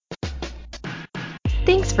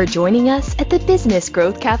Thanks for joining us at the Business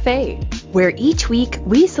Growth Cafe, where each week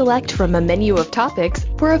we select from a menu of topics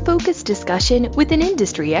for a focused discussion with an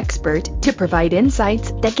industry expert to provide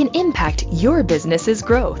insights that can impact your business's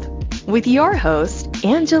growth. With your host,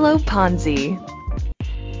 Angelo Ponzi.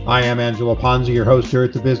 I am Angelo Ponzi, your host here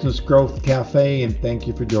at the Business Growth Cafe, and thank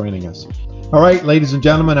you for joining us. All right, ladies and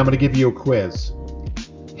gentlemen, I'm going to give you a quiz.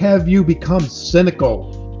 Have you become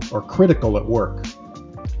cynical or critical at work?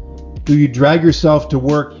 Do you drag yourself to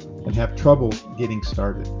work and have trouble getting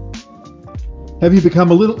started? Have you become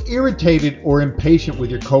a little irritated or impatient with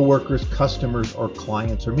your coworkers, customers, or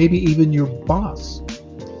clients, or maybe even your boss?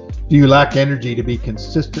 Do you lack energy to be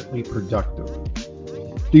consistently productive?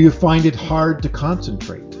 Do you find it hard to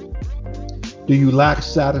concentrate? Do you lack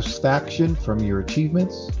satisfaction from your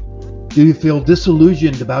achievements? Do you feel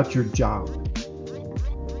disillusioned about your job?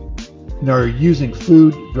 And are you using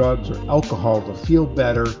food, drugs, or alcohol to feel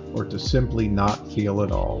better or to simply not feel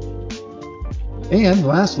at all? And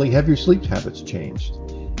lastly, have your sleep habits changed?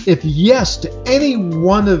 If yes to any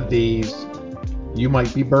one of these, you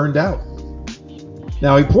might be burned out.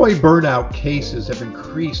 Now, employee burnout cases have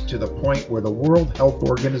increased to the point where the World Health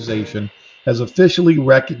Organization has officially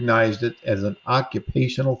recognized it as an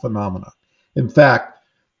occupational phenomenon. In fact,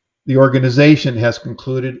 the organization has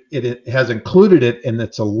included it in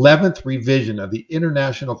its 11th revision of the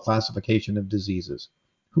International Classification of Diseases.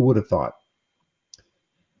 Who would have thought?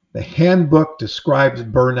 The handbook describes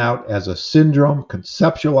burnout as a syndrome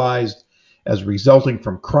conceptualized as resulting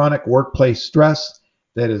from chronic workplace stress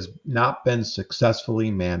that has not been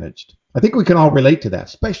successfully managed. I think we can all relate to that,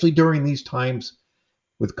 especially during these times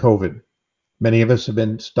with COVID. Many of us have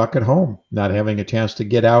been stuck at home, not having a chance to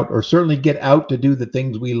get out, or certainly get out to do the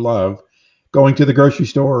things we love. Going to the grocery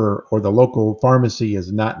store or the local pharmacy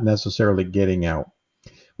is not necessarily getting out.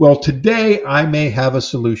 Well, today I may have a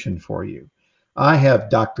solution for you. I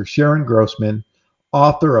have Dr. Sharon Grossman,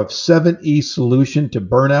 author of 7E Solution to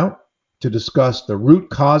Burnout, to discuss the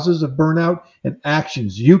root causes of burnout and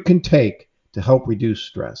actions you can take to help reduce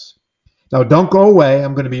stress. Now, don't go away.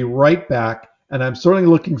 I'm going to be right back, and I'm certainly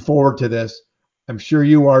looking forward to this. I'm sure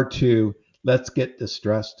you are too. Let's get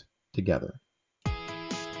distressed together.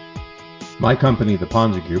 My company, the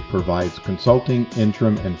Ponzi Group, provides consulting,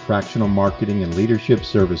 interim, and fractional marketing and leadership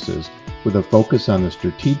services with a focus on the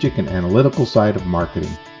strategic and analytical side of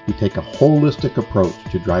marketing. We take a holistic approach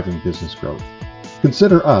to driving business growth.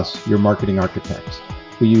 Consider us your marketing architects.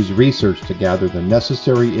 We use research to gather the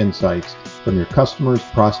necessary insights from your customers,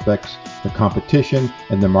 prospects, the competition,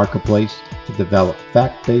 and the marketplace to develop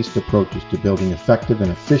fact-based approaches to building effective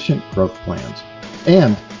and efficient growth plans.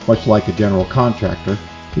 And, much like a general contractor,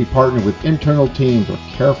 we partner with internal teams or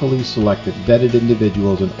carefully selected vetted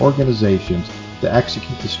individuals and organizations to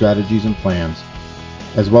execute the strategies and plans,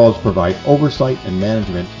 as well as provide oversight and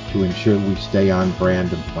management to ensure we stay on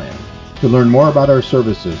brand and plan. To learn more about our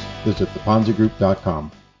services, visit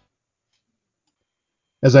theponzigroup.com.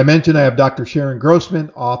 As I mentioned, I have Dr. Sharon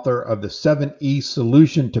Grossman, author of the 7E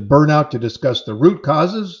Solution to Burnout, to discuss the root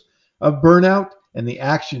causes of burnout and the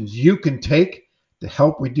actions you can take to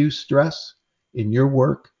help reduce stress in your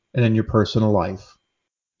work and in your personal life.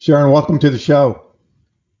 Sharon, welcome to the show.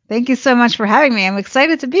 Thank you so much for having me. I'm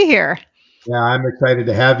excited to be here. Yeah, I'm excited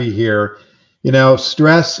to have you here. You know,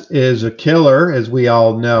 stress is a killer, as we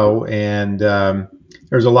all know, and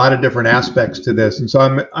there's a lot of different aspects to this. And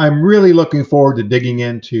so I'm really looking forward to digging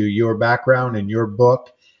into your background and your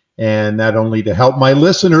book, and not only to help my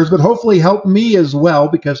listeners, but hopefully help me as well,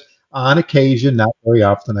 because on occasion, not very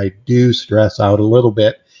often, I do stress out a little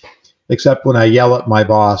bit, except when I yell at my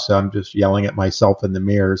boss. I'm just yelling at myself in the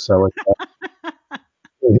mirror. So,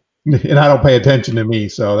 and I don't pay attention to me.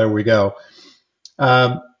 So there we go.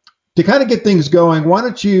 To kind of get things going, why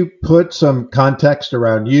don't you put some context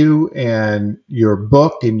around you and your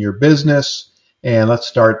book and your business, and let's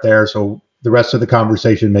start there so the rest of the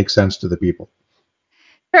conversation makes sense to the people.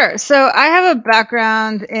 Sure. So I have a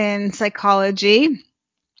background in psychology,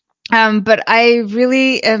 but I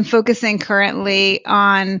really am focusing currently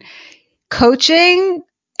on coaching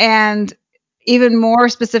and even more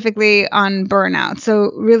specifically on burnout.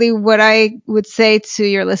 So really what I would say to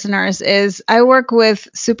your listeners is I work with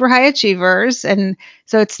super high achievers. And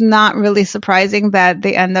so it's not really surprising that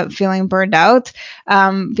they end up feeling burned out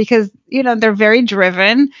because, they're very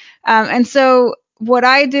driven. And so what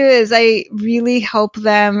I do is I really help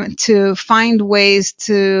them to find ways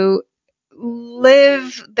to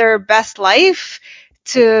live their best life,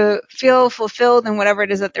 to feel fulfilled in whatever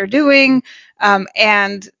it is that they're doing,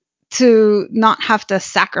 and to not have to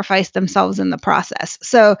sacrifice themselves in the process.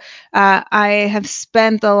 So I have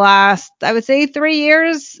spent the last, I would say, 3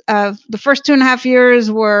 years. The first 2.5 years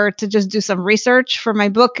were to just do some research for my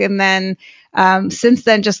book. And then since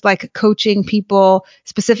then, just like coaching people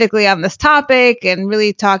specifically on this topic and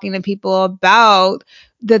really talking to people about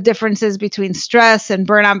the differences between stress and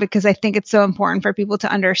burnout, because I think it's so important for people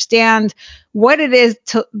to understand what it is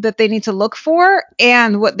that they need to look for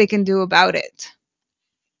and what they can do about it.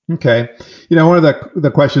 Okay. One of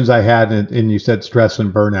the questions I had, and you said stress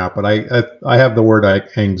and burnout, but I have the word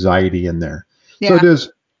anxiety in there. Yeah. So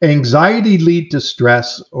does anxiety lead to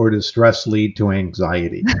stress, or does stress lead to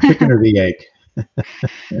anxiety? Chicken or the egg?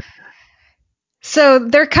 So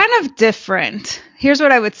they're kind of different. Here's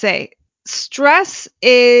what I would say. Stress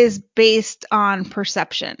is based on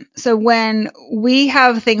perception. So when we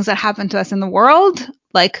have things that happen to us in the world,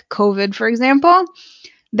 like COVID, for example,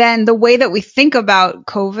 then the way that we think about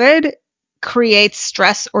COVID creates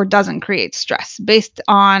stress or doesn't create stress based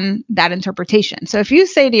on that interpretation. So if you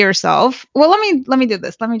say to yourself, well, let me do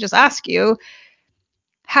this. Let me just ask you,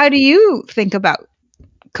 how do you think about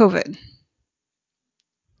COVID?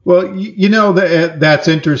 Well, that's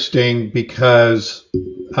interesting because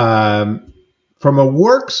from a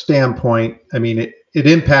work standpoint, I mean, it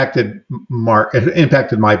impacted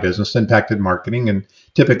my business, impacted marketing, and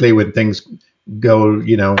typically when things go,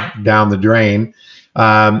 down the drain,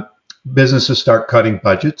 businesses start cutting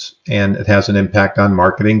budgets, and it has an impact on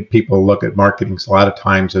marketing. People look at marketing a lot of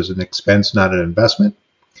times as an expense, not an investment.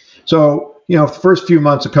 So, the first few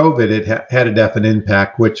months of COVID, it had a definite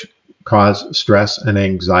impact, which caused stress and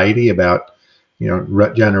anxiety about,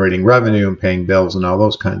 generating revenue and paying bills and all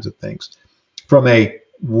those kinds of things. From a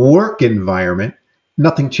work environment,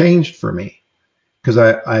 nothing changed for me because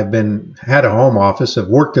I've had a home office. I've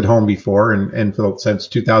worked at home before, and since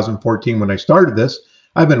 2014 when I started this,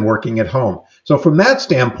 I've been working at home. So from that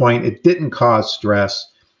standpoint, it didn't cause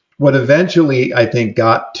stress. What eventually I think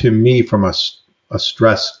got to me from a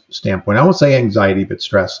stress standpoint, I won't say anxiety, but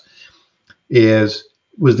stress,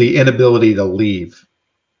 was the inability to leave,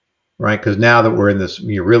 right? Because now that we're in this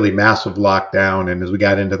really massive lockdown, and as we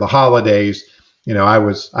got into the holidays, I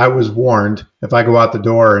was warned, if I go out the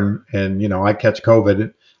door and I catch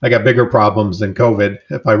COVID, I got bigger problems than COVID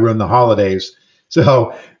if I ruin the holidays.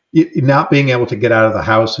 So not being able to get out of the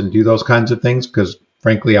house and do those kinds of things, because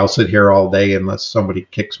frankly, I'll sit here all day unless somebody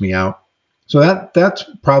kicks me out. So that's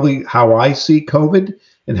probably how I see COVID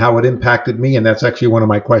and how it impacted me. And that's actually one of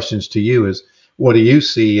my questions to you is, what do you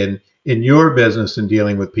see in your business and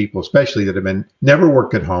dealing with people, especially that have never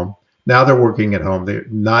worked at home? Now they're working at home. They're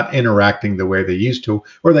not interacting the way they used to,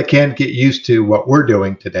 or they can't get used to what we're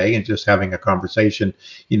doing today and just having a conversation,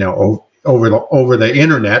 over the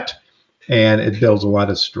internet, and it builds a lot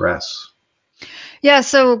of stress. Yeah,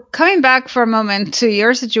 so coming back for a moment to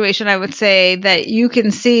your situation, I would say that you can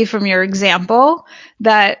see from your example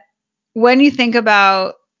that when you think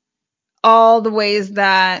about all the ways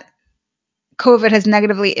that COVID has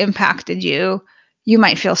negatively impacted you, you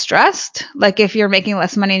might feel stressed. Like if you're making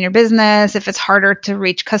less money in your business, if it's harder to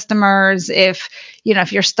reach customers, if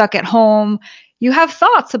you're stuck at home, you have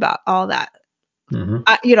thoughts about all that. Mm-hmm.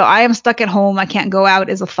 I am stuck at home. I can't go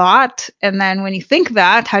out is a thought. And then when you think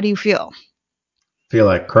that, how do you feel? Feel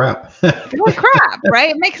like crap. Feel like crap,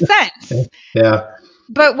 right? It makes sense. Yeah.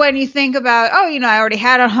 But when you think about, I already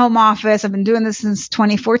had a home office. I've been doing this since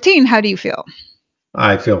 2014. How do you feel?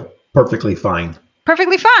 I feel perfectly fine.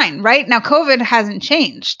 Perfectly fine, right? Now, COVID hasn't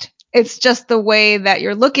changed. It's just the way that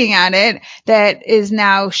you're looking at it that is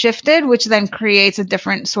now shifted, which then creates a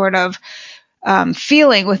different sort of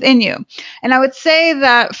feeling within you. And I would say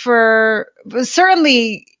that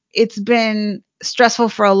certainly it's been stressful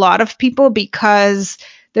for a lot of people because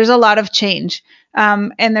there's a lot of change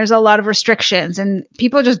and there's a lot of restrictions, and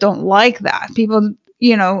people just don't like that. People,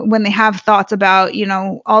 when they have thoughts about,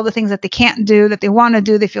 all the things that they can't do, that they want to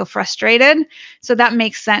do, they feel frustrated. So that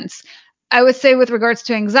makes sense. I would say with regards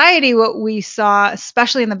to anxiety, what we saw,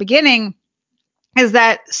 especially in the beginning, is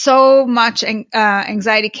that so much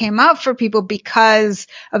anxiety came up for people because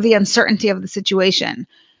of the uncertainty of the situation.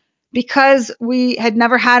 Because we had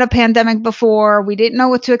never had a pandemic before, we didn't know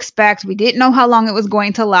what to expect. We didn't know how long it was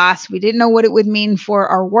going to last. We didn't know what it would mean for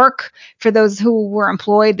our work. For those who were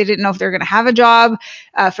employed, they didn't know if they were going to have a job.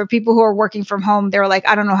 For people who are working from home, they were like,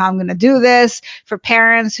 I don't know how I'm going to do this. For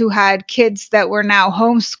parents who had kids that were now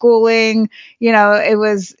homeschooling, it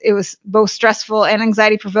was both stressful and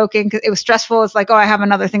anxiety provoking. It was stressful. It's like, I have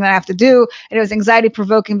another thing that I have to do. And it was anxiety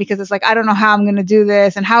provoking because it's like, I don't know how I'm going to do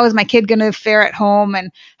this. And how is my kid going to fare at home?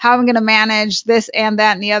 And how I'm going to manage this and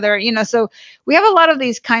that and the other, so we have a lot of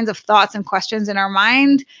these kinds of thoughts and questions in our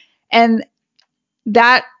mind. And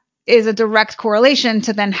that is a direct correlation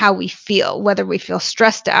to then how we feel, whether we feel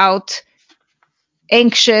stressed out,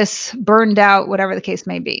 anxious, burned out, whatever the case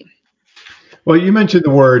may be. Well, you mentioned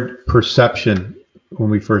the word perception when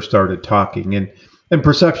we first started talking, and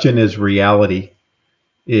perception is reality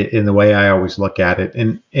in the way I always look at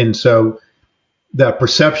it. And so the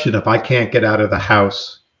perception, if I can't get out of the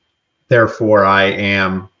house, therefore I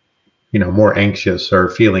am, more anxious or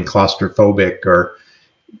feeling claustrophobic,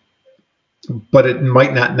 but it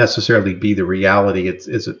might not necessarily be the reality.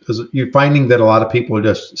 Is you're finding that a lot of people are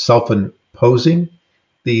just self-imposing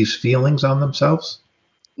these feelings on themselves?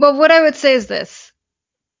 Well, what I would say is this.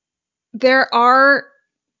 There are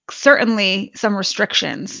certainly some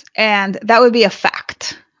restrictions, and that would be a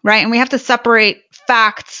fact, right? And we have to separate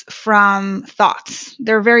facts from thoughts.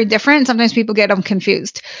 They're very different. Sometimes people get them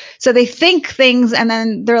confused. So they think things and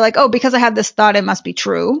then they're like, oh, because I had this thought, it must be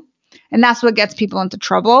true. And that's what gets people into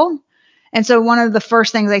trouble. And so one of the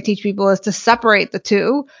first things I teach people is to separate the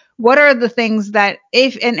two. What are the things that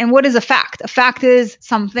and what is a fact? A fact is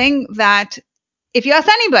something that if you ask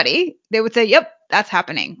anybody, they would say, yep, that's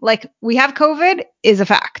happening. Like we have COVID is a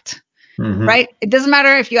fact, right? It doesn't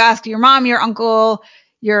matter if you ask your mom, your uncle,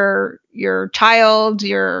 your child,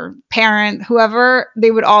 your parent, whoever,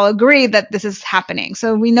 they would all agree that this is happening.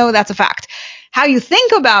 So we know that's a fact. How you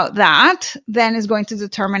think about that then is going to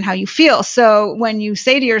determine how you feel. So when you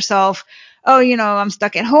say to yourself, oh, I'm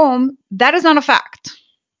stuck at home, that is not a fact.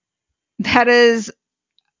 That is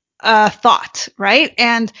a thought, right?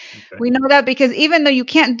 And we know that because even though you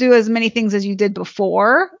can't do as many things as you did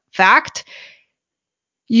before, fact,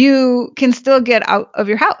 you can still get out of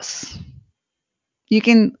your house. You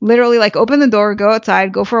can literally open the door, go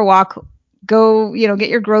outside, go for a walk, go, get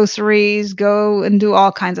your groceries, go and do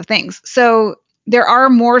all kinds of things. So there are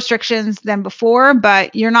more restrictions than before,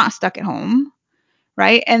 but you're not stuck at home,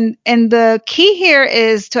 right? And the key here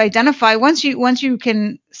is to identify once you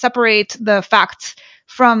can separate the facts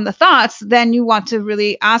from the thoughts, then you want to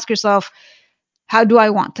really ask yourself, how do I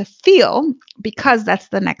want to feel? Because that's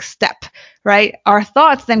the next step, right? Our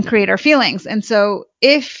thoughts then create our feelings. And so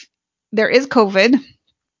if there is COVID,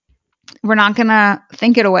 we're not going to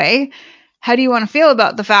think it away. How do you want to feel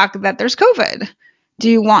about the fact that there's COVID? Do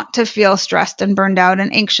you want to feel stressed and burned out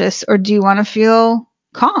and anxious, or do you want to feel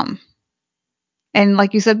calm? And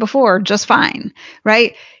like you said before, just fine,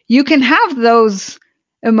 right? You can have those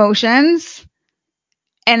emotions,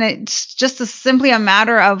 and it's just simply a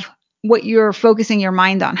matter of what you're focusing your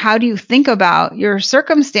mind on. How do you think about your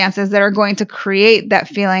circumstances that are going to create that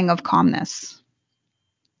feeling of calmness?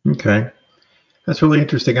 Okay. That's really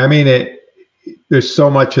interesting. I mean, there's so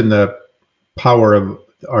much in the power of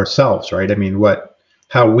ourselves, right? I mean,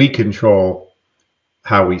 how we control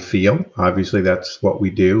how we feel. Obviously, that's what we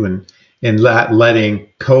do. And letting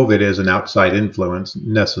COVID as an outside influence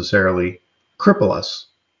necessarily cripple us.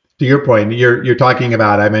 To your point, you're talking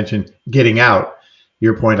about, I mentioned getting out.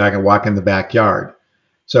 Your point, I can walk in the backyard.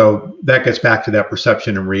 So that gets back to that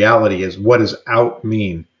perception and reality is, what does out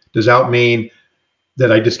mean? Does out mean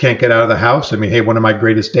that I just can't get out of the house? I mean, hey, one of my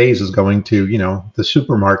greatest days is going to, the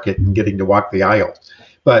supermarket and getting to walk the aisle.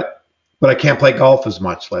 But I can't play golf as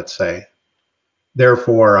much, let's say.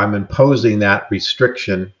 Therefore, I'm imposing that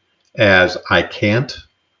restriction as I can't.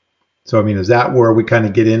 So, I mean, is that where we kind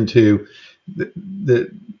of get into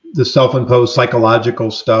the self-imposed psychological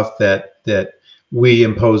stuff that we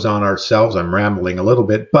impose on ourselves? I'm rambling a little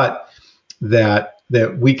bit, but that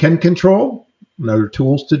we can control, and other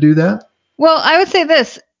tools to do that? Well, I would say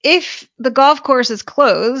this. If the golf course is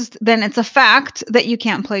closed, then it's a fact that you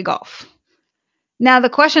can't play golf. Now, the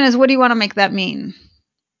question is, what do you want to make that mean?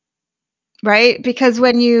 Right? Because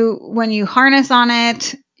when you harness on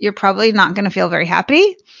it, you're probably not going to feel very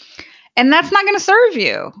happy. And that's not going to serve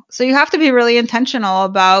you. So you have to be really intentional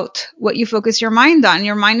about what you focus your mind on.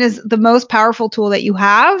 Your mind is the most powerful tool that you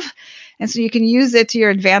have. And so you can use it to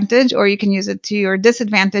your advantage, or you can use it to your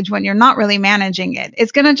disadvantage when you're not really managing it.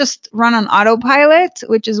 It's going to just run on autopilot,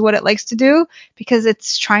 which is what it likes to do because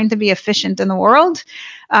it's trying to be efficient in the world.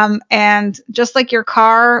 And just like your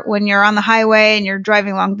car, when you're on the highway and you're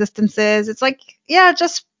driving long distances, it's like, yeah,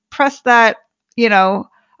 just press that,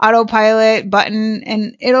 autopilot button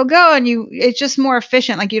and it'll go, and it's just more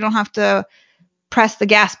efficient. Like you don't have to press the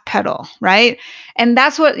gas pedal, right? And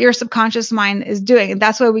that's what your subconscious mind is doing. And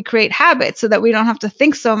that's why we create habits, so that we don't have to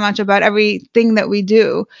think so much about everything that we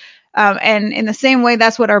do. And in the same way,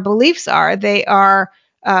 that's what our beliefs are. They are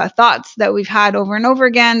thoughts that we've had over and over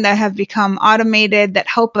again that have become automated, that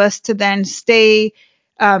help us to then stay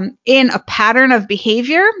in a pattern of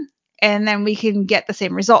behavior, and then we can get the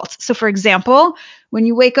same results. So for example, when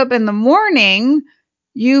you wake up in the morning,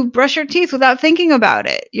 you brush your teeth without thinking about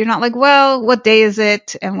it. You're not like, well, what day is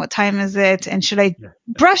it and what time is it? And should I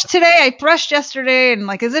brush today? I brushed yesterday. And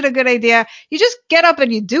like, is it a good idea? You just get up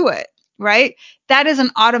and you do it, right? That is an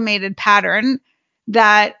automated pattern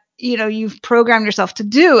that, you've programmed yourself to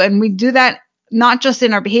do. And we do that not just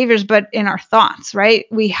in our behaviors, but in our thoughts, right?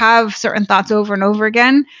 We have certain thoughts over and over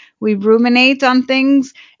again. We ruminate on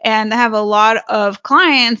things, and I have a lot of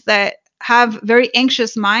clients that have very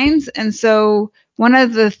anxious minds. And so one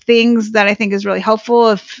of the things that I think is really helpful,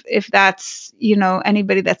 if that's,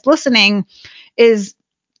 anybody that's listening, is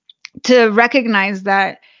to recognize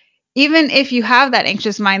that even if you have that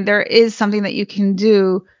anxious mind, there is something that you can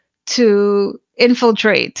do to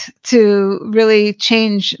infiltrate, to really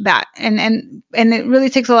change that. And it really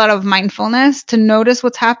takes a lot of mindfulness to notice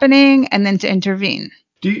what's happening and then to intervene.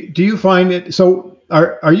 Do you find it, so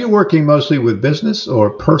are you working mostly with business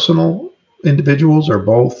or personal individuals, or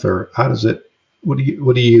both, or how does it, what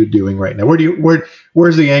are you doing right now?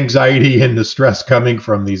 Where's the anxiety and the stress coming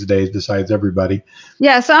from these days besides everybody?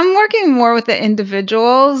 Yeah, so I'm working more with the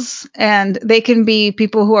individuals, and they can be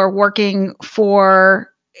people who are working for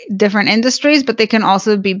different industries, but they can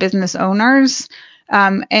also be business owners.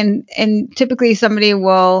 And typically somebody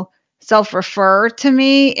will self-refer to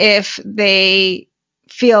me if they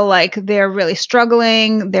feel like they're really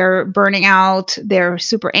struggling, they're burning out, they're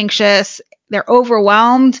super anxious, they're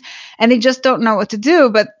overwhelmed, and they just don't know what to do.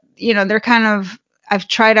 But, they're kind of, I've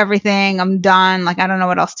tried everything, I'm done, like I don't know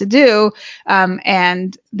what else to do.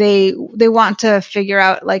 And they want to figure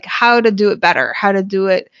out like how to do it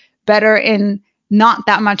better in not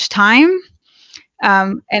that much time,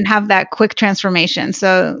 and have that quick transformation.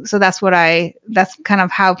 So that's that's kind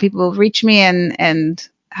of how people reach me, and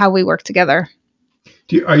how we work together.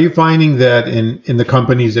 Are you finding that in the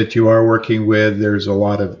companies that you are working with, there's a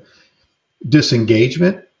lot of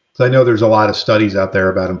disengagement? So I know there's a lot of studies out there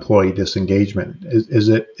about employee disengagement. Is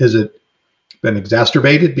it been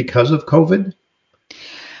exacerbated because of COVID?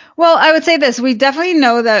 Well, I would say this. We definitely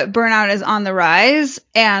know that burnout is on the rise.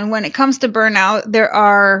 And when it comes to burnout, there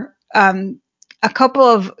are a couple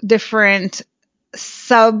of different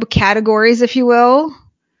subcategories, if you will,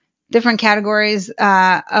 different categories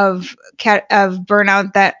of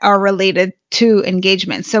burnout that are related to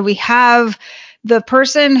engagement. So we have the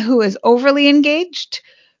person who is overly engaged,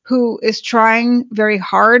 who is trying very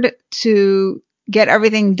hard to get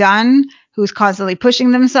everything done, who's constantly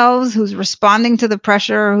pushing themselves, who's responding to the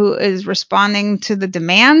pressure, who is responding to the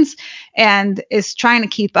demands, and is trying to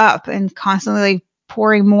keep up and constantly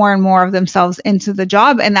pouring more and more of themselves into the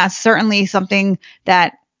job. And that's certainly something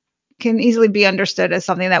that can easily be understood as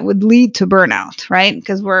something that would lead to burnout, right?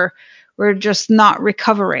 Because we're just not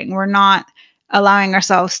recovering. We're not allowing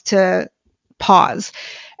ourselves to pause.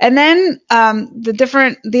 And then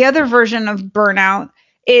the other version of burnout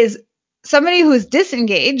is somebody who is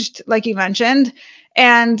disengaged, like you mentioned,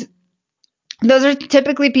 and those are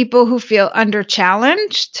typically people who feel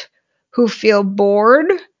under-challenged, who feel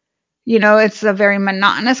bored. It's a very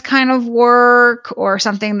monotonous kind of work, or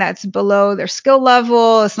something that's below their skill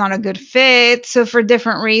level. It's not a good fit. So for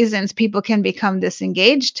different reasons, people can become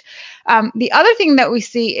disengaged. The other thing that we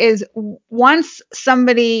see is once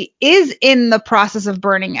somebody is in the process of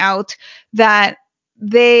burning out, that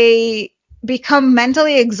they become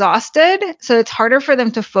mentally exhausted. So it's harder for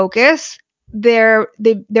them to focus. Their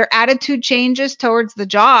attitude changes towards the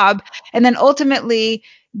job. And then ultimately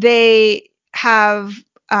they have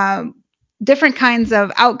different kinds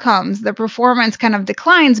of outcomes. Their performance kind of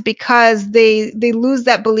declines because they lose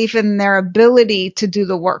that belief in their ability to do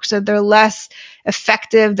the work. So they're less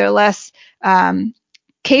effective, they're less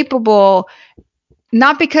capable,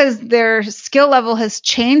 not because their skill level has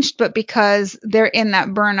changed, but because they're in that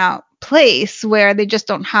burnout place where they just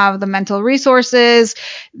don't have the mental resources,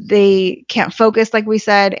 they can't focus, like we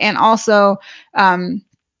said, and also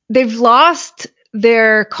they've lost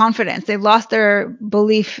their confidence. They've lost their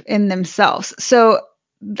belief in themselves. So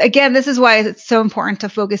again, this is why it's so important to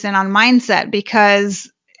focus in on mindset,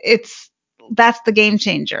 because that's the game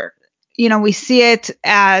changer. We see it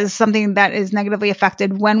as something that is negatively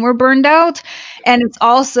affected when we're burned out. And it's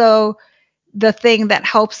also the thing that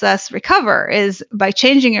helps us recover is by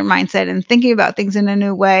changing your mindset and thinking about things in a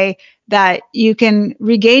new way, that you can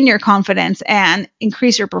regain your confidence and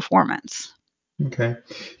increase your performance. Okay.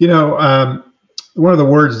 One of the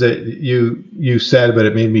words that you said, but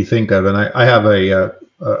it made me think of, and I have a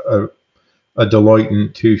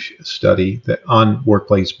Deloitte & Touche study on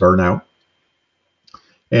workplace burnout.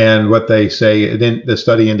 And what they say, the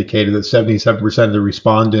study indicated that 77% of the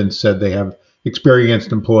respondents said they have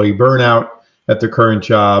experienced employee burnout at their current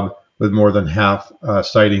job, with more than half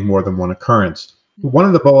citing more than one occurrence. One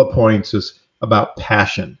of the bullet points is about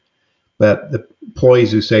passion. That the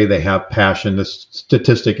employees who say they have passion, the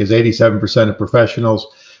statistic is 87% of professionals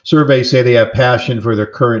surveys say they have passion for their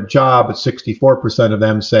current job, but 64% of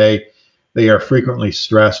them say they are frequently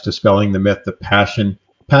stressed, dispelling the myth that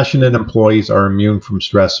passionate employees are immune from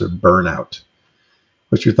stress or burnout.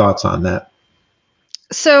 What's your thoughts on that?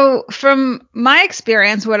 So from my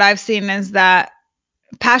experience, what I've seen is that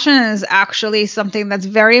passion is actually something that's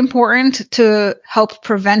very important to help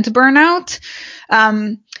prevent burnout.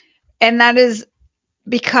 And that is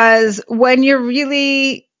because when you're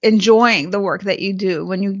really enjoying the work that you do,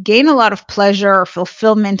 when you gain a lot of pleasure or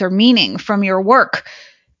fulfillment or meaning from your work,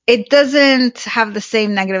 it doesn't have the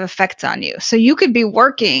same negative effects on you. So you could be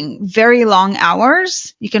working very long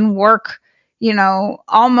hours. You can work,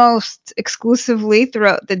 almost exclusively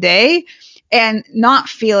throughout the day and not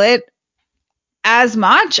feel it as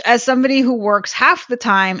much as somebody who works half the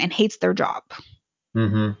time and hates their job.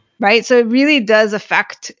 Mm-hmm. Right? So it really does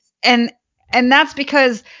affect, and that's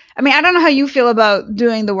because, I don't know how you feel about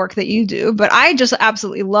doing the work that you do, but I just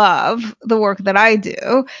absolutely love the work that I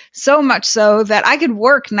do, so much so that I could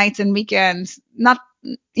work nights and weekends. Not,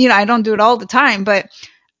 I don't do it all the time, but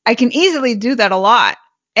I can easily do that a lot,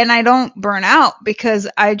 and I don't burn out because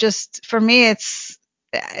for me, it's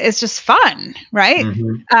just fun, right?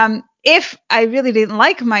 Mm-hmm. If I really didn't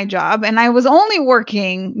like my job and I was only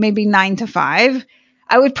working maybe 9 to 5,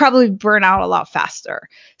 I would probably burn out a lot faster.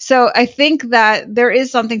 So I think that there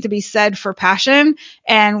is something to be said for passion.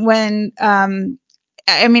 And when,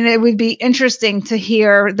 it would be interesting to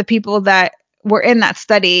hear the people that were in that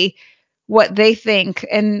study, what they think.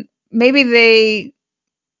 And maybe they,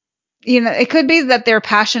 it could be that they're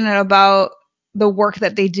passionate about the work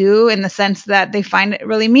that they do in the sense that they find it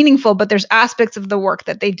really meaningful, but there's aspects of the work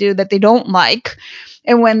that they do that they don't like.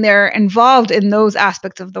 And when they're involved in those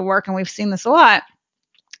aspects of the work, and we've seen this a lot,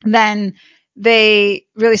 then they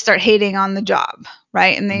really start hating on the job,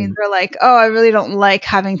 right? And they're like, oh, I really don't like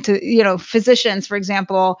having to, physicians, for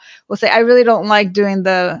example, will say, I really don't like doing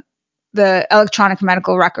the electronic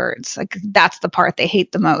medical records. Like that's the part they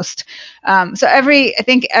hate the most. So I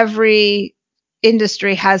think every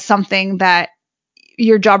industry has something that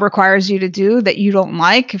your job requires you to do that you don't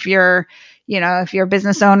like. If you're a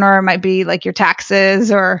business owner, it might be like your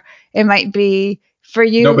taxes, or it might be for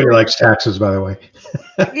you. Nobody likes taxes, by the way.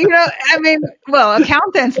 Well,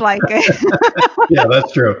 accountants like it. Yeah,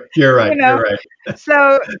 that's true. You're right. You're right.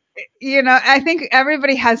 So, I think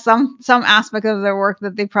everybody has some aspect of their work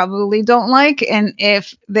that they probably don't like. And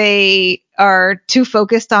if they are too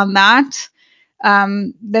focused on that,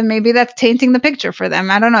 then maybe that's tainting the picture for them.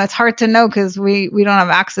 I don't know. It's hard to know because we don't have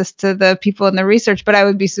access to the people in the research, but I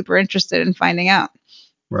would be super interested in finding out.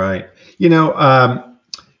 Right.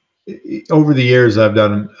 Over the years, I've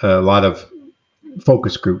done a lot of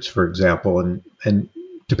focus groups, for example, and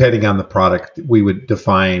depending on the product, we would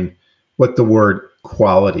define what the word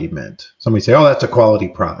quality meant. Somebody say, oh, that's a quality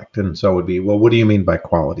product. And so it would be, well, what do you mean by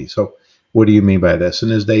quality? So what do you mean by this?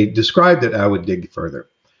 And as they described it, I would dig further.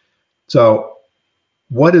 So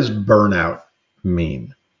what does burnout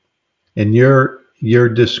mean? In your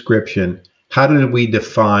description, how did we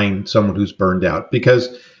define someone who's burned out?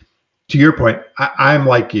 Because to your point, I'm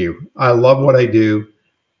like you. I love what I do.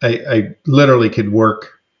 I literally could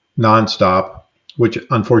work nonstop, which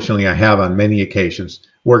unfortunately I have on many occasions.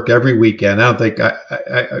 Work every weekend. I don't think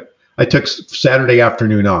I took Saturday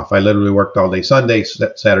afternoon off. I literally worked all day Sunday,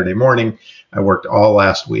 Saturday morning. I worked all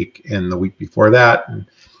last week and the week before that.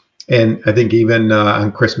 And I think even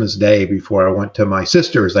on Christmas Day before I went to my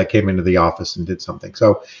sister's, I came into the office and did something.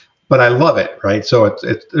 So, but I love it, right? So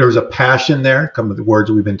there's a passion there, come with the words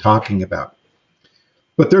we've been talking about.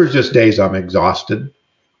 But there's just days I'm exhausted.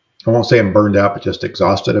 I won't say I'm burned out, but just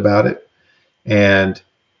exhausted about it. And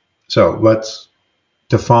so let's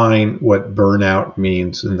define what burnout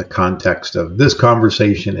means in the context of this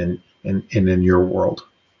conversation and in your world.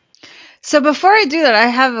 So before I do that, I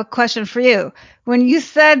have a question for you. When you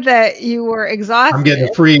said that you were exhausted, I'm getting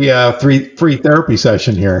a free therapy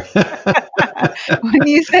session here. When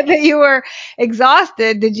you said that you were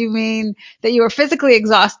exhausted, did you mean that you were physically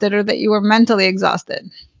exhausted or that you were mentally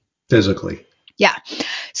exhausted? Physically. Yeah.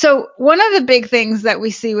 So one of the big things that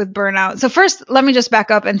we see with burnout. So first, let me just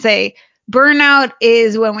back up and say burnout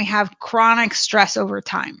is when we have chronic stress over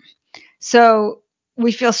time. So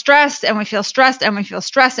we feel stressed and we feel stressed and we feel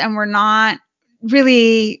stressed and we're not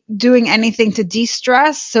really doing anything to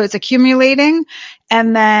de-stress. So it's accumulating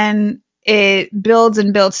and then it builds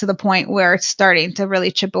and builds to the point where it's starting to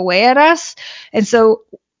really chip away at us. And so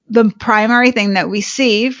the primary thing that we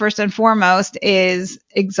see first and foremost is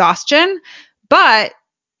exhaustion, but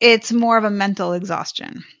it's more of a mental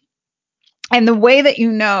exhaustion. And the way that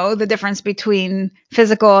you know the difference between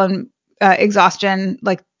physical and exhaustion,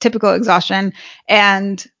 like typical exhaustion,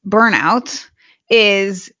 and burnout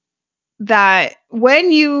is that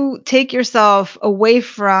when you take yourself away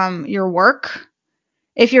from your work,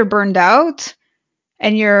 if you're burned out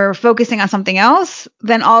and you're focusing on something else,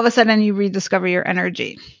 then all of a sudden you rediscover your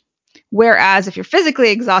energy. Whereas if you're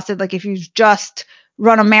physically exhausted, like if you've just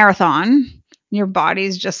run a marathon, your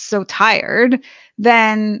body's just so tired,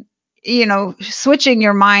 then, switching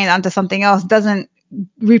your mind onto something else doesn't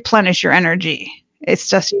replenish your energy. It's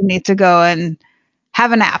just you need to go and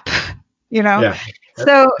have a nap, Yeah.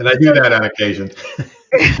 So, And I do that on occasion.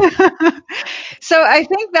 So I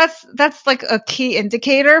think that's like a key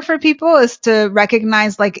indicator for people, is to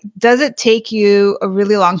recognize, like, does it take you a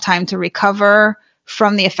really long time to recover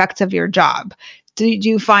from the effects of your job? Do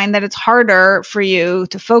you find that it's harder for you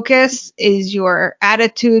to focus? Is your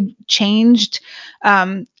attitude changed?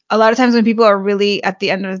 A lot of times when people are really at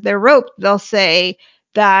the end of their rope, they'll say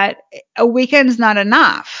that a weekend's not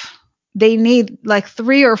enough. They need like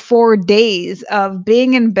 3 or 4 days of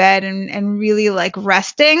being in bed and really like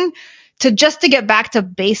resting to get back to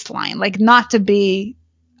baseline, like not to be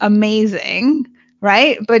amazing,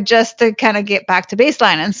 right? But just to kind of get back to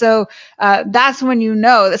baseline. And so that's when you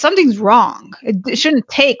know that something's wrong. It shouldn't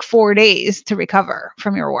take 4 days to recover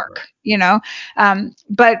from your work,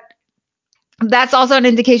 but that's also an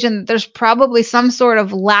indication that there's probably some sort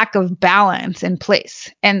of lack of balance in place.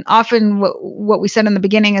 And often what we said in the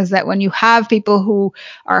beginning is that when you have people who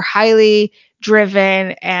are highly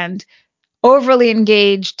driven and overly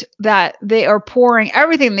engaged, that they are pouring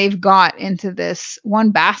everything they've got into this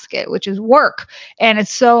one basket, which is work. And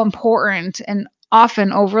it's so important and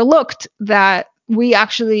often overlooked that we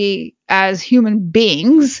actually, as human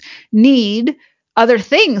beings, need other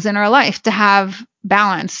things in our life to have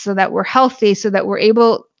balance, so that we're healthy, so that we're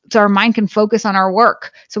able, so our mind can focus on our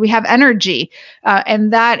work, so we have energy.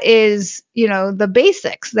 And that is, the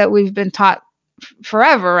basics that we've been taught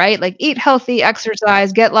forever, right? Like eat healthy,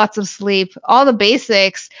 exercise, get lots of sleep. All the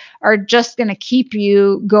basics are just going to keep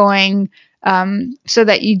you going, so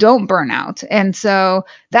that you don't burn out. And so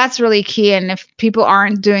that's really key. And if people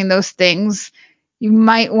aren't doing those things, you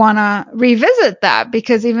might want to revisit that,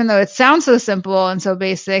 because even though it sounds so simple and so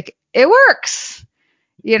basic, it works,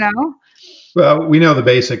 Well, we know the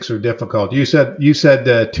basics are difficult. You said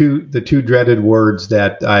the two dreaded words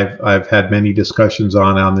that I've had many discussions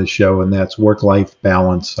on this show, and that's work-life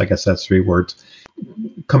balance. I guess that's 3 words.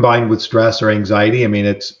 Combined with stress or anxiety, I mean,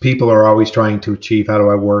 it's people are always trying to achieve, how do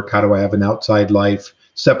I work? How do I have an outside life?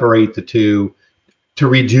 Separate the two to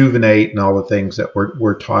rejuvenate, and all the things that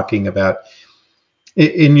we're talking about.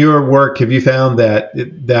 In your work, have you found that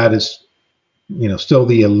that is, still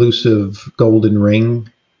the elusive golden ring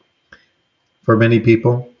for many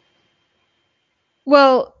people?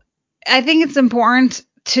 Well, I think it's important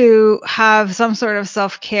to have some sort of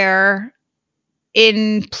self-care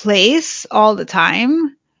in place all the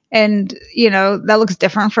time. And, that looks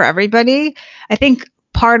different for everybody. I think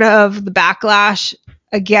part of the backlash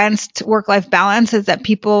against work-life balance is that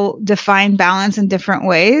people define balance in different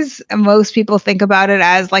ways. And most people think about it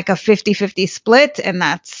as like a 50-50 split, and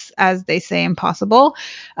that's, as they say, impossible.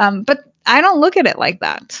 But I don't look at it like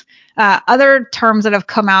that. Other terms that have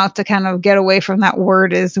come out to kind of get away from that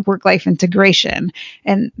word is work-life integration.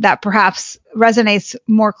 And that perhaps resonates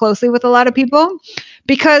more closely with a lot of people,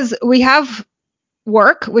 because we have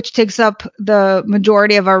work, which takes up the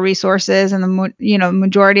majority of our resources, and the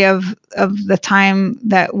majority of the time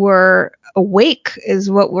that we're awake is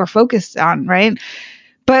what we're focused on, right?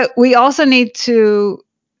 But we also need to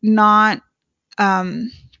not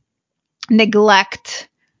neglect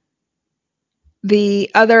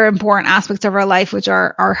the other important aspects of our life, which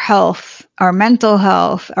are our health, our mental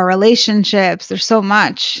health, our relationships. There's so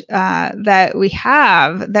much that we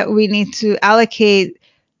have that we need to allocate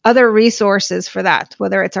other resources for that,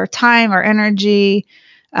 whether it's our time, our energy,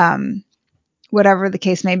 whatever the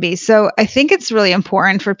case may be. So I think it's really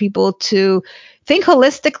important for people to think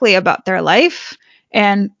holistically about their life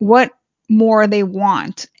and what more they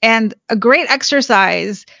want. And a great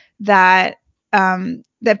exercise that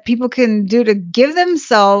that people can do to give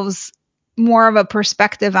themselves more of a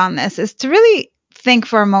perspective on this is to really think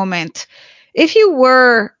for a moment. If you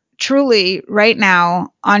were truly right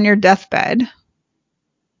now on your deathbed,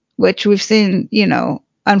 which we've seen,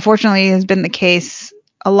 unfortunately has been the case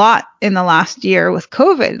a lot in the last year with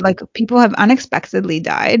COVID, like people have unexpectedly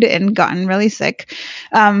died and gotten really sick.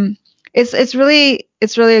 It's really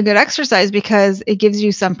a good exercise because it gives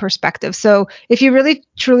you some perspective. So if you really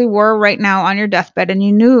truly were right now on your deathbed and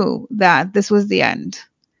you knew that this was the end,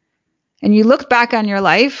 and you look back on your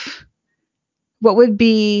life, what would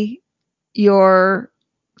be your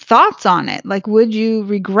thoughts on it? Like, would you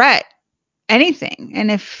regret anything?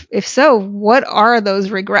 And if so, what are those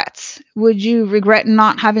regrets? Would you regret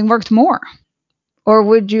not having worked more? Or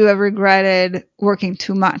would you have regretted working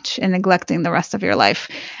too much and neglecting the rest of your life?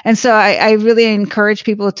 And so I really encourage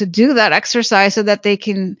people to do that exercise so that they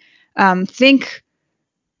can think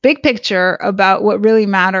big picture about what really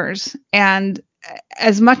matters. And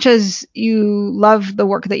as much as you love the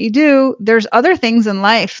work that you do, there's other things in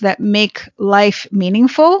life that make life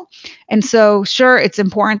meaningful. And so, sure, it's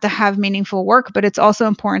important to have meaningful work, but it's also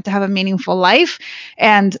important to have a meaningful life.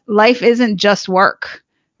 And life isn't just work,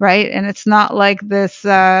 right? And it's not like this,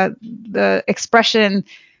 the expression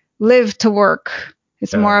live to work.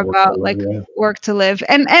 It's more about like work to live.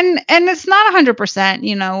 And it's not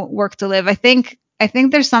 100%, work to live. I think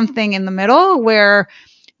there's something in the middle where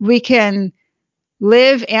we can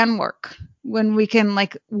live and work. When we can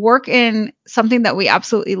like work in something that we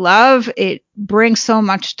absolutely love, it brings so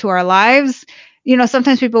much to our lives.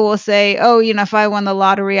 Sometimes people will say, oh, if I won the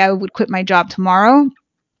lottery, I would quit my job tomorrow.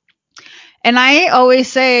 And I always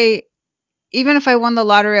say, even if I won the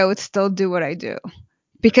lottery, I would still do what I do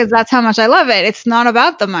because that's how much I love it. It's not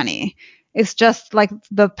about the money. It's just like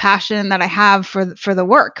the passion that I have for the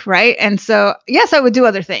work, right? And so, yes, I would do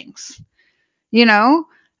other things.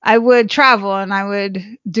 I would travel and I would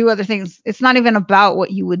do other things. It's not even about what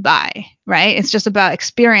you would buy, right? It's just about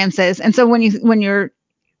experiences. And so when you're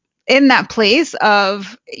in that place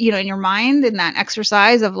of, in your mind, in that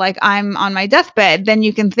exercise of like, I'm on my deathbed, then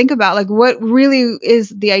you can think about like, what really is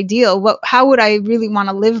the ideal? How would I really want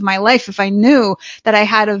to live my life if I knew that I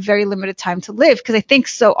had a very limited time to live? Because I think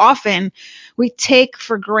so often we take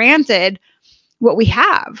for granted what we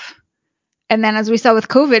have. And then as we saw with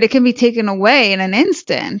COVID, it can be taken away in an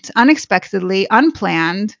instant, unexpectedly,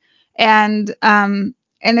 unplanned. And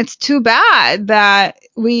it's too bad that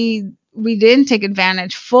we didn't take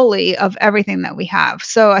advantage fully of everything that we have.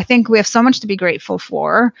 So I think we have so much to be grateful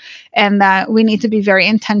for, and that we need to be very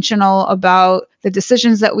intentional about the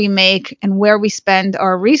decisions that we make and where we spend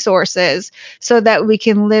our resources so that we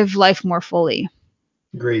can live life more fully.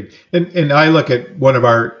 Agreed. And I look at one of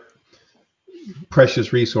our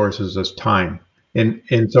precious resources as time. And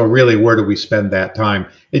so really, where do we spend that time?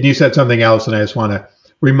 And you said something else, and I just want to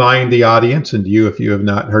remind the audience and you, if you have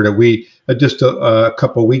not heard it, we just a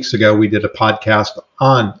couple of weeks ago, we did a podcast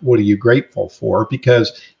on what are you grateful for?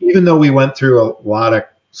 Because even though we went through a lot of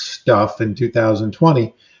stuff in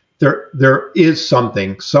 2020, there is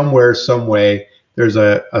something somewhere, some way. There's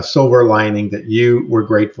a silver lining that you were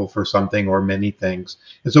grateful for something or many things.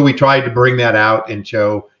 And so we tried to bring that out and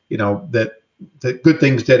show, that good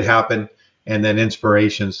things did happen, and then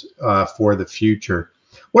inspirations for the future.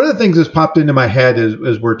 One of the things that's popped into my head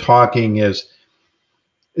as we're talking is,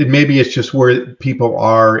 maybe it's just where people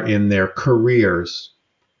are in their careers,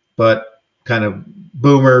 but kind of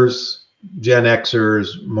boomers, Gen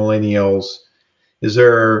Xers, millennials, is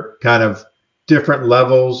there kind of different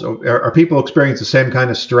levels? Are people experiencing the same kind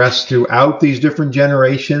of stress throughout these different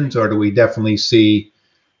generations, or do we definitely see,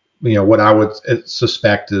 what I would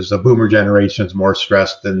suspect is the boomer generation is more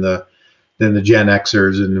stressed than the Gen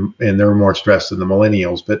Xers, and they're more stressed than the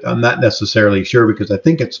millennials? But I'm not necessarily sure, because I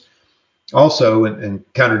think it's also, and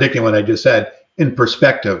contradicting what I just said, in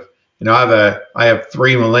perspective. I have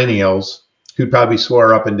three millennials who'd probably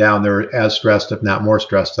swear up and down they're as stressed, if not more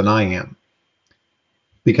stressed, than I am,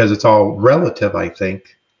 because it's all relative, I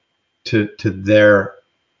think, to their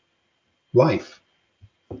life.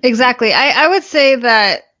 Exactly. I would say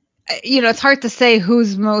that, it's hard to say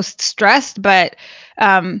who's most stressed, but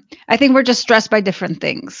I think we're just stressed by different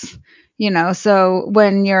things. So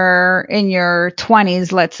when you're in your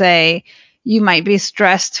 20s, let's say, you might be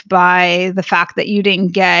stressed by the fact that you didn't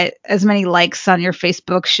get as many likes on your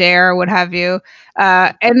Facebook share or what have you.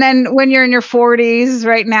 And then when you're in your 40s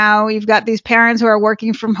right now, you've got these parents who are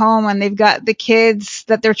working from home, and they've got the kids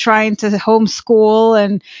that they're trying to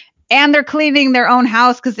homeschool, and they're cleaning their own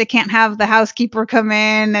house because they can't have the housekeeper come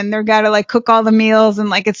in, and they're got to like cook all the meals, and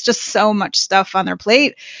like it's just so much stuff on their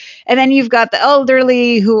plate. And then you've got the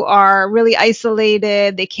elderly who are really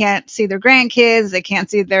isolated. They can't see their grandkids. They can't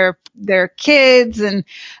see their kids. And,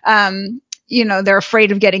 they're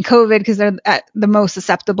afraid of getting COVID because they're at the most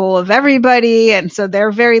susceptible of everybody. And so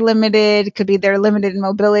they're very limited. It could be they're limited in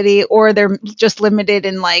mobility, or they're just limited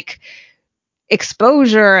in like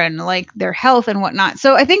exposure and like their health and whatnot.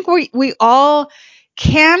 So I think we all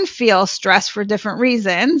can feel stress for different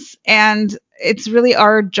reasons. And it's really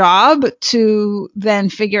our job to then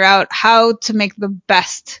figure out how to make the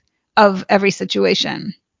best of every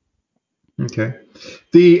situation. Okay.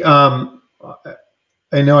 The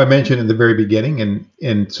I know I mentioned in the very beginning,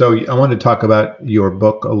 and so I want to talk about your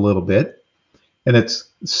book a little bit, and it's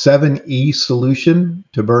 7E Solution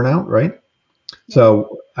to Burnout, right?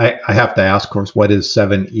 So I have to ask, of course, what is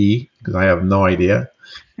 7E? Because I have no idea.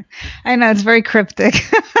 I know it's very cryptic.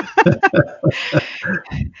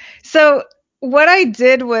 So what I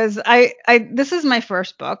did was I this is my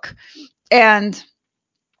first book, and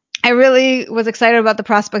I really was excited about the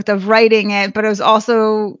prospect of writing it, but it was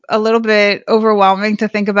also a little bit overwhelming to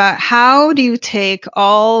think about how do you take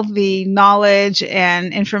all the knowledge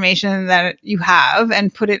and information that you have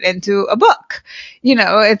and put it into a book.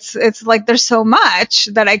 It's like there's so much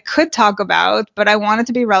that I could talk about, but I wanted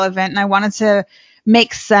to be relevant and I wanted to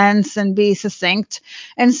make sense and be succinct.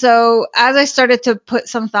 And so as I started to put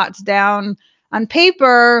some thoughts down on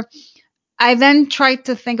paper, I then tried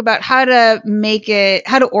to think about how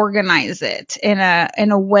to organize it in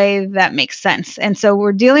a way that makes sense. And so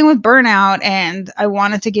we're dealing with burnout, and I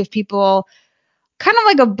wanted to give people kind of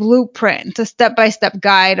like a blueprint, a step-by-step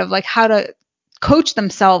guide of like how to coach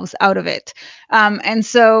themselves out of it. And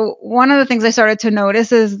so one of the things I started to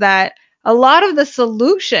notice is that a lot of the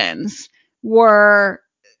solutions were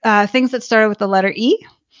things that started with the letter E.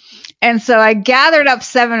 And so I gathered up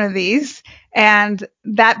 7 of these, and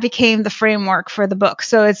that became the framework for the book.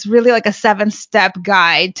 So it's really like a 7-step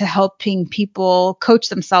guide to helping people coach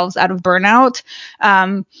themselves out of burnout.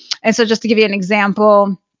 And so just to give you an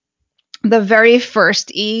example, the very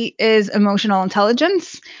first E is emotional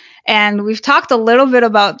intelligence. And we've talked a little bit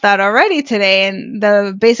about that already today. And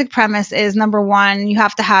the basic premise is, number one, you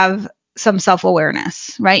have to have some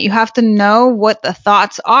self-awareness, right? You have to know what the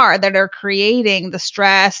thoughts are that are creating the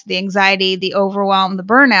stress, the anxiety, the overwhelm, the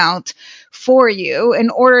burnout for you in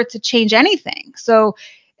order to change anything. So,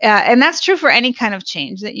 and that's true for any kind of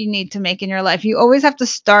change that you need to make in your life. You always have to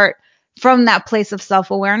start from that place of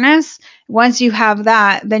self-awareness. Once you have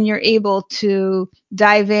that, then you're able to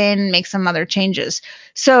dive in, make some other changes.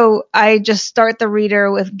 So I just start the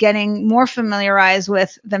reader with getting more familiarized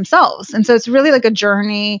with themselves. And so it's really like a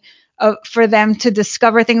journey for them to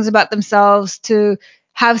discover things about themselves, to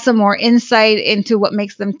have some more insight into what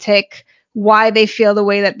makes them tick, why they feel the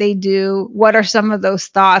way that they do, what are some of those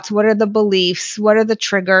thoughts, what are the beliefs, what are the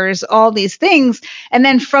triggers, all these things. And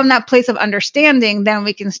then from that place of understanding, then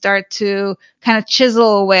we can start to kind of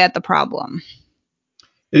chisel away at the problem.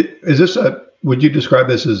 Would you describe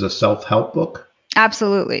this as a self-help book?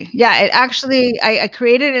 Absolutely. Yeah, it actually, I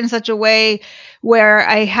created it in such a way where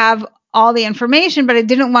I have all the information, but I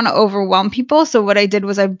didn't want to overwhelm people. So what I did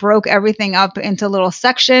was I broke everything up into little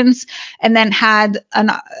sections, and then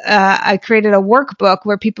I created a workbook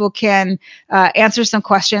where people can answer some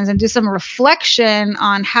questions and do some reflection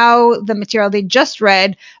on how the material they just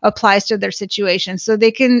read applies to their situation. So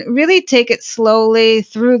they can really take it slowly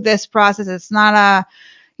through this process. It's not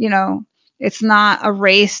a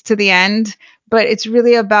race to the end, but it's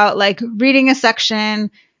really about like reading a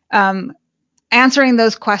section, answering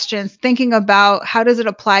those questions, thinking about how does it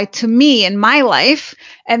apply to me in my life,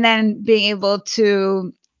 and then being able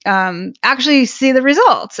to actually see the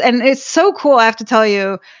results. And it's so cool, I have to tell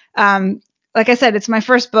you. Like I said, it's my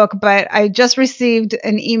first book, but I just received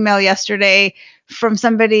an email yesterday from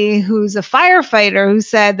somebody who's a firefighter who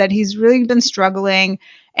said that he's really been struggling,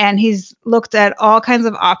 and he's looked at all kinds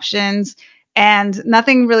of options and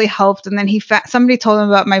nothing really helped. And then somebody told him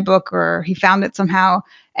about my book, or he found it somehow,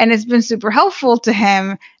 and it's been super helpful to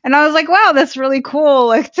him. And I was like, wow, that's really cool.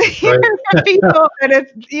 Like to hear from people that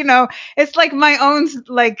it's like my own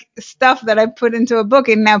like stuff that I put into a book,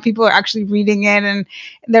 and now people are actually reading it and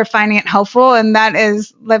they're finding it helpful. And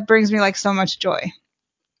that brings me like so much joy.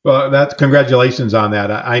 Well, that's congratulations on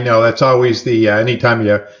that. I know that's always anytime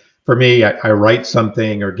for me, I write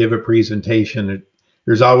something or give a presentation,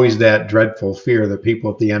 there's always that dreadful fear that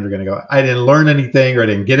people at the end are going to go, I didn't learn anything, or I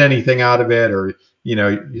didn't get anything out of it, or,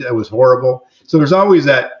 it was horrible. So there's always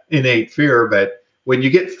that innate fear. But when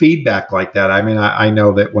you get feedback like that, I mean, I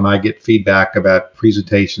know that when I get feedback about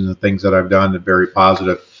presentations and things that I've done that are very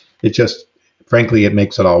positive, it just, frankly, it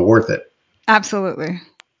makes it all worth it. Absolutely.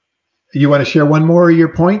 You want to share one more of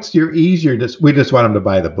your points? You're easier. We just want them to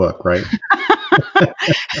buy the book, right?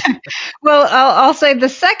 Well, I'll say the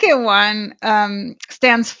second one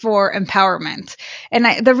stands for empowerment.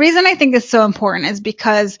 And the reason I think it's so important is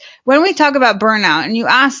because when we talk about burnout, and you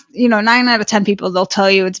ask, 9 out of 10 people, they'll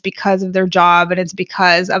tell you it's because of their job, and it's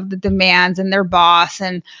because of the demands and their boss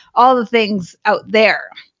and all the things out there.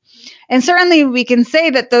 And certainly we can say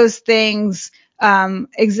that those things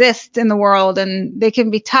exist in the world and they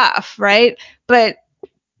can be tough, right? But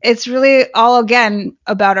it's really all again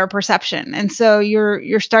about our perception. And so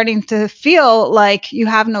you're starting to feel like you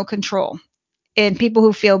have no control. And people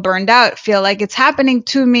who feel burned out feel like it's happening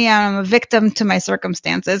to me. I'm a victim to my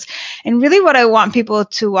circumstances. And really what I want people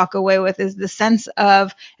to walk away with is the sense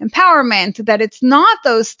of empowerment, that it's not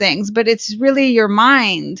those things, but it's really your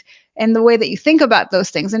mind and the way that you think about those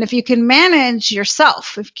things. And if you can manage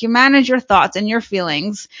yourself, if you manage your thoughts and your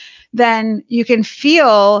feelings, then you can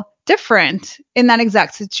feel different in that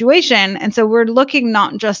exact situation. And so we're looking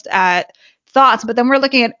not just at thoughts, but then we're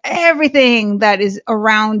looking at everything that is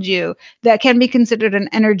around you that can be considered an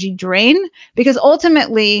energy drain. Because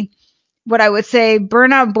ultimately, what I would say,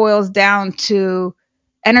 burnout boils down to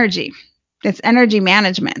energy. It's energy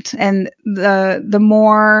management. And the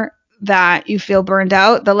more that you feel burned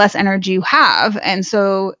out, the less energy you have. And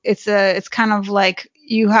so it's kind of like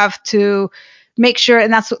you have to make sure,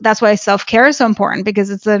 and that's why self-care is so important, because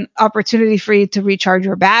it's an opportunity for you to recharge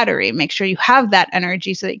your battery, make sure you have that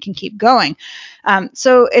energy so that you can keep going.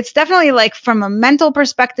 So it's definitely like, from a mental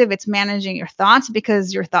perspective, it's managing your thoughts,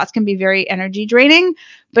 because your thoughts can be very energy draining,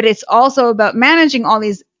 but it's also about managing all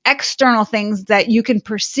these external things that you can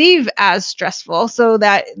perceive as stressful, so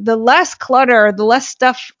that the less clutter, the less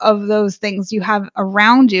stuff of those things you have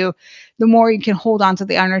around you, the more you can hold on to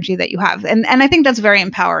the energy that you have. And I think that's very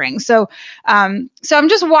empowering. So I'm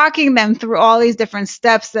just walking them through all these different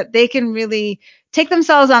steps that they can really take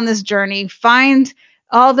themselves on this journey, find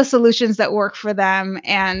all the solutions that work for them,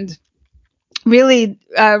 and really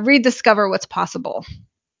rediscover what's possible.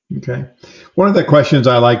 Okay. One of the questions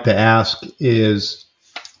I like to ask is,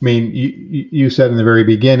 I mean, you said in the very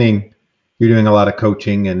beginning, you're doing a lot of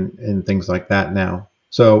coaching and things like that now.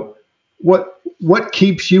 So what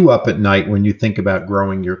keeps you up at night when you think about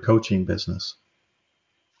growing your coaching business?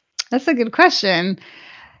 That's a good question.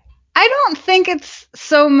 I don't think it's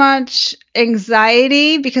so much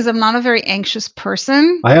anxiety, because I'm not a very anxious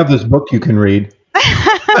person. I have this book you can read.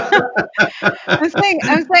 I'm saying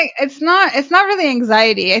it's not really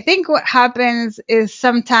anxiety. I think what happens is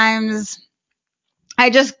sometimes I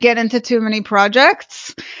just get into too many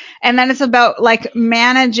projects, and then it's about like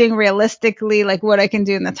managing realistically, like what I can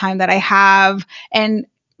do in the time that I have, and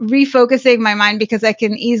refocusing my mind, because I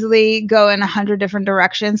can easily go in 100 different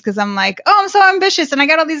directions, because I'm like, oh, I'm so ambitious and I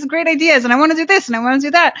got all these great ideas and I want to do this and I want to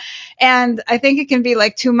do that. And I think it can be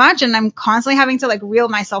like too much, and I'm constantly having to like reel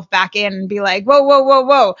myself back in and be like, whoa, whoa, whoa,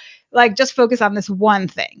 whoa, like just focus on this one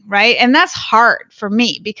thing, right? And that's hard for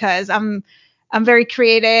me, because I'm very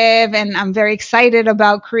creative and I'm very excited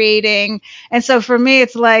about creating. And so for me,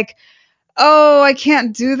 it's like, oh, I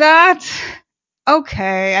can't do that.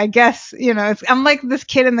 Okay, I guess, I'm like this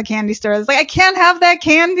kid in the candy store. It's like, I can't have that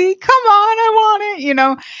candy. Come on, I want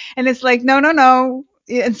it. And it's like, no, no, no.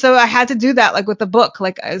 And so I had to do that, like with the book.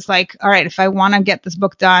 Like, I was like, all right, if I want to get this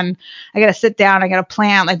book done, I got to sit down, I got to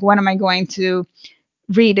plan, like, when am I going to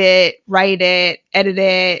read it, write it, edit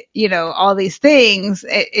it, all these things.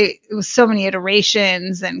 It was so many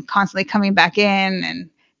iterations and constantly coming back in, and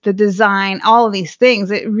the design, all of these things.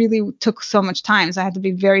 It really took so much time. So I had to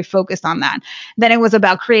be very focused on that. Then it was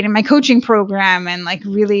about creating my coaching program and like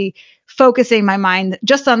really focusing my mind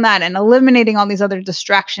just on that, and eliminating all these other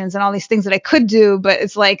distractions and all these things that I could do. But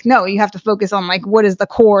it's like, no, you have to focus on like, what is the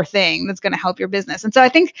core thing that's going to help your business. And so I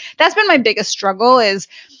think that's been my biggest struggle, is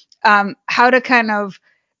how to kind of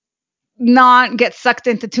not get sucked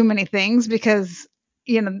into too many things, because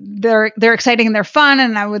they're exciting and they're fun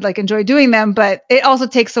and I would like enjoy doing them, but it also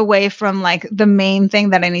takes away from like the main thing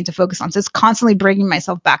that I need to focus on. So it's constantly bringing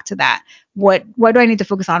myself back to that. What do I need to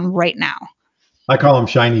focus on right now? I call them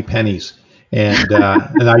shiny pennies, and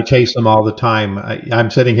I chase them all the time.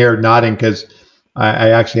 I'm sitting here nodding because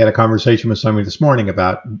I actually had a conversation with somebody this morning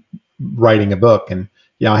about writing a book, and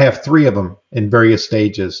I have three of them in various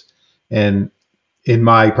stages. And in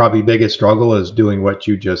my probably biggest struggle is doing what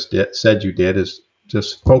you just said you did, is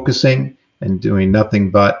just focusing and doing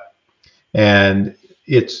nothing but. And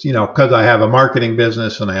it's, because I have a marketing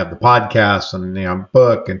business and I have the podcast and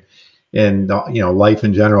book and life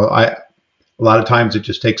in general. A lot of times it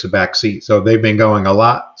just takes a back seat. So they've been going a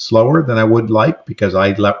lot slower than I would like, because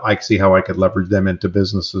I see how I could leverage them into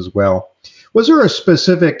business as well. Was there a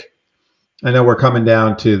specific, I know we're coming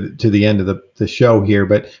down to the end of the show here,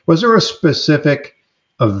 but was there a specific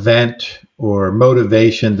event or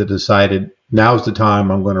motivation that decided now's the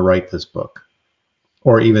time I'm going to write this book,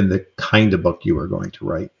 or even the kind of book you were going to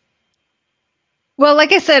write? Well,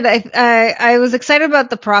 like I said, I was excited about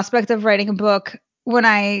the prospect of writing a book when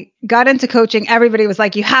I got into coaching, everybody was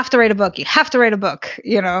like, you have to write a book. You have to write a book.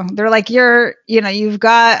 They're like, you've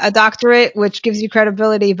got a doctorate, which gives you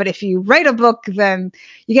credibility. But if you write a book, then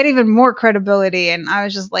you get even more credibility. And I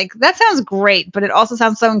was just like, that sounds great, but it also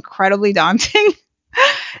sounds so incredibly daunting.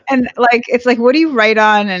 And like, it's like, what do you write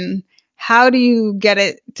on and how do you get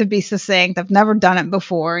it to be succinct? I've never done it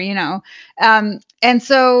before, And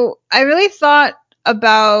so I really thought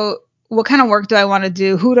about what kind of work do I want to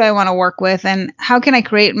do? Who do I want to work with? And how can I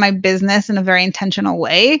create my business in a very intentional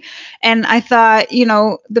way? And I thought,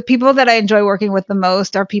 the people that I enjoy working with the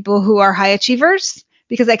most are people who are high achievers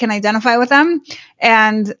because I can identify with them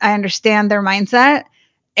and I understand their mindset.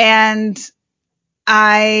 And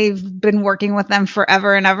I've been working with them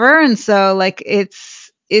forever and ever. And so like,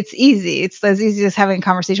 it's easy. It's as easy as having a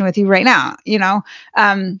conversation with you right now,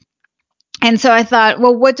 and so I thought,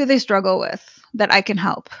 well, what do they struggle with that I can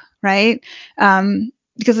help? Right.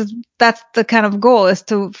 Because that's the kind of goal, is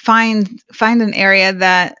to find an area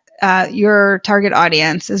that your target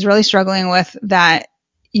audience is really struggling with, that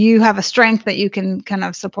you have a strength that you can kind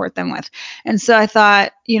of support them with. And so I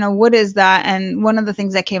thought, what is that? And one of the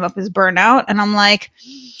things that came up is burnout. And I'm like,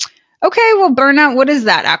 okay, well, burnout, what is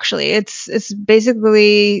that actually? It's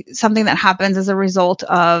basically something that happens as a result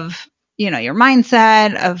of, your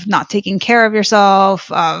mindset, of not taking care of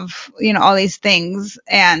yourself, of, all these things.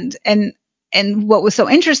 And what was so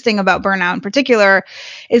interesting about burnout in particular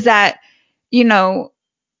is that,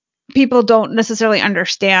 people don't necessarily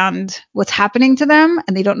understand what's happening to them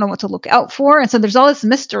and they don't know what to look out for. And so there's all this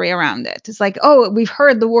mystery around it. It's like, oh, we've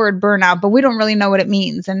heard the word burnout, but we don't really know what it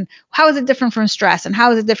means. And how is it different from stress? And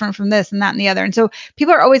how is it different from this and that and the other? And so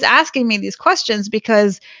people are always asking me these questions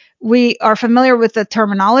because we are familiar with the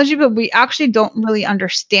terminology, but we actually don't really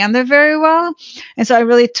understand it very well. And so I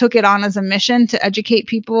really took it on as a mission to educate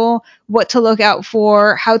people what to look out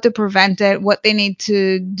for, how to prevent it, what they need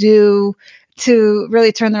to do to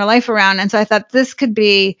really turn their life around. And so I thought this could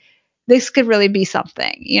really be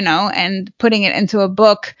something, and putting it into a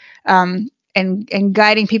book, and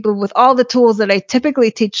guiding people with all the tools that I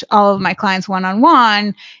typically teach all of my clients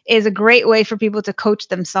one-on-one is a great way for people to coach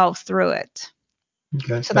themselves through it.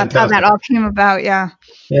 Okay, so that's how that all came about. Yeah.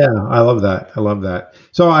 Yeah, I love that. I love that.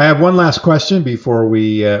 So I have one last question before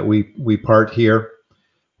we part here.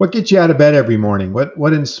 What gets you out of bed every morning?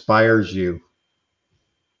 What inspires you?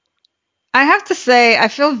 I have to say, I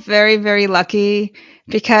feel very, very lucky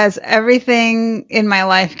because everything in my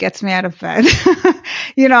life gets me out of bed.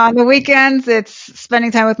 On the weekends, it's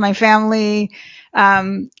spending time with my family.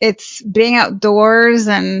 It's being outdoors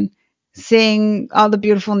and seeing all the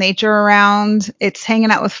beautiful nature around. It's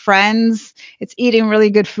hanging out with friends. It's eating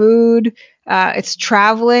really good food. It's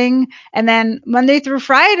traveling. And then Monday through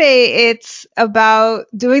Friday, it's about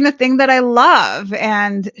doing the thing that I love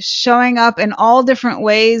and showing up in all different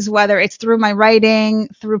ways, whether it's through my writing,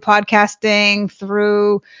 through podcasting,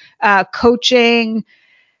 through coaching,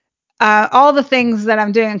 all the things that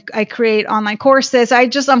I'm doing. I create online courses.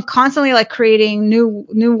 I'm constantly like creating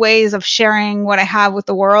new ways of sharing what I have with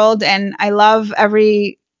the world. And I love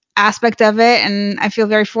every aspect of it. And I feel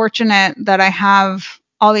very fortunate that I have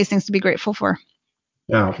all these things to be grateful for.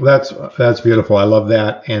 Yeah, that's beautiful. I love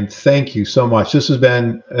that, and thank you so much. This has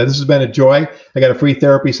been a joy. I got a free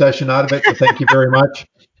therapy session out of it, so thank you very much.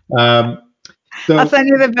 I'll send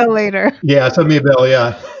you the bill later. Yeah, send me a bill.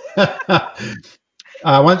 Yeah.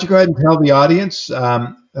 Why don't you go ahead and tell the audience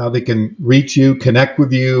how they can reach you, connect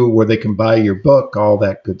with you, where they can buy your book, all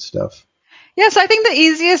that good stuff. Yeah, so I think the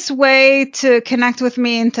easiest way to connect with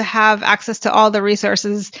me and to have access to all the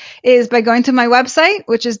resources is by going to my website,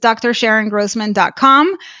 which is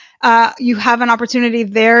drsharongrossman.com. You have an opportunity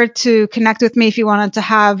there to connect with me if you wanted to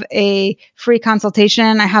have a free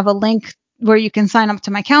consultation. I have a link where you can sign up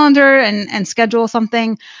to my calendar and schedule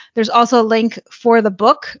something. There's also a link for the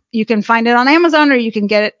book. You can find it on Amazon or you can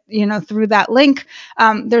get it, through that link.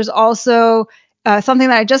 There's also something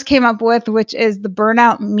that I just came up with, which is the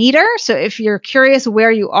burnout meter. So if you're curious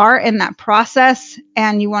where you are in that process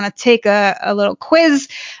and you want to take a little quiz,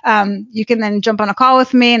 you can then jump on a call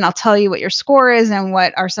with me and I'll tell you what your score is and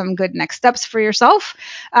what are some good next steps for yourself.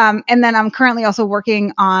 And then I'm currently also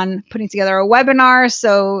working on putting together a webinar.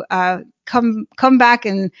 So come back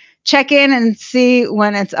and check in and see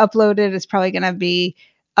when it's uploaded. It's probably going to be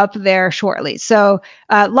up there shortly. So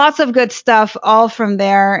lots of good stuff all from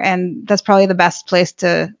there. And that's probably the best place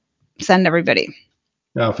to send everybody.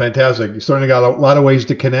 Oh, fantastic. You certainly got a lot of ways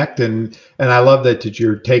to connect. And I love that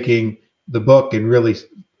you're taking the book and really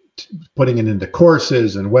putting it into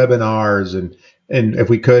courses and webinars and if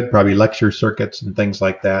we could, probably lecture circuits and things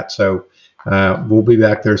like that. So We'll be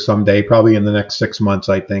back there someday, probably in the next 6 months.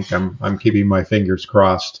 I think I'm keeping my fingers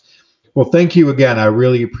crossed. Well, thank you again. I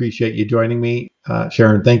really appreciate you joining me,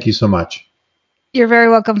 Sharon. Thank you so much. You're very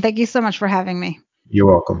welcome. Thank you so much for having me. You're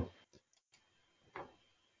welcome.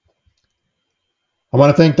 I want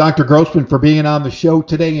to thank Dr. Grossman for being on the show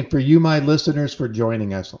today, and for you, my listeners, for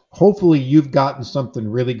joining us. Hopefully you've gotten something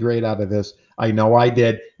really great out of this. I know I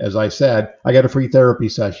did. As I said, I got a free therapy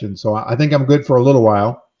session, so I think I'm good for a little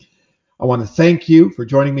while. I want to thank you for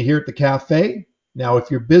joining me here at the cafe. Now, if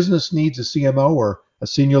your business needs a CMO or a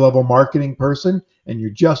senior level marketing person, and you're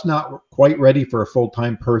just not quite ready for a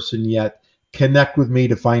full-time person yet, connect with me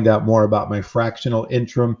to find out more about my fractional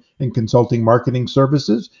interim and consulting marketing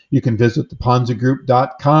services. You can visit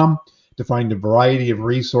theponzigroup.com to find a variety of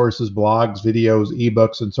resources, blogs, videos,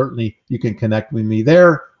 ebooks, and certainly you can connect with me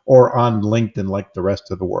there or on LinkedIn like the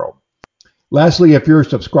rest of the world. Lastly, if you're a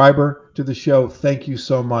subscriber to the show, thank you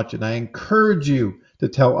so much. And I encourage you to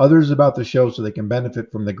tell others about the show so they can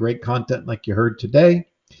benefit from the great content like you heard today.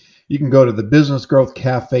 You can go to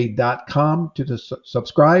thebusinessgrowthcafe.com to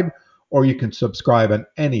subscribe, or you can subscribe on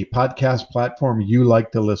any podcast platform you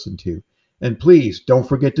like to listen to. And please don't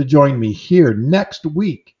forget to join me here next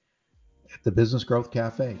week at the Business Growth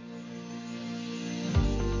Cafe.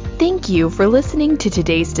 Thank you for listening to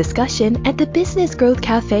today's discussion at the Business Growth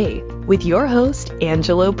Cafe with your host,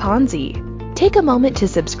 Angelo Ponzi. Take a moment to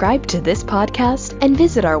subscribe to this podcast and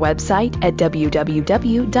visit our website at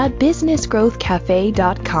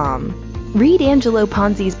www.businessgrowthcafe.com. Read Angelo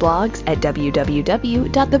Ponzi's blogs at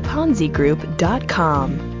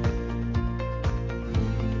www.theponzigroup.com.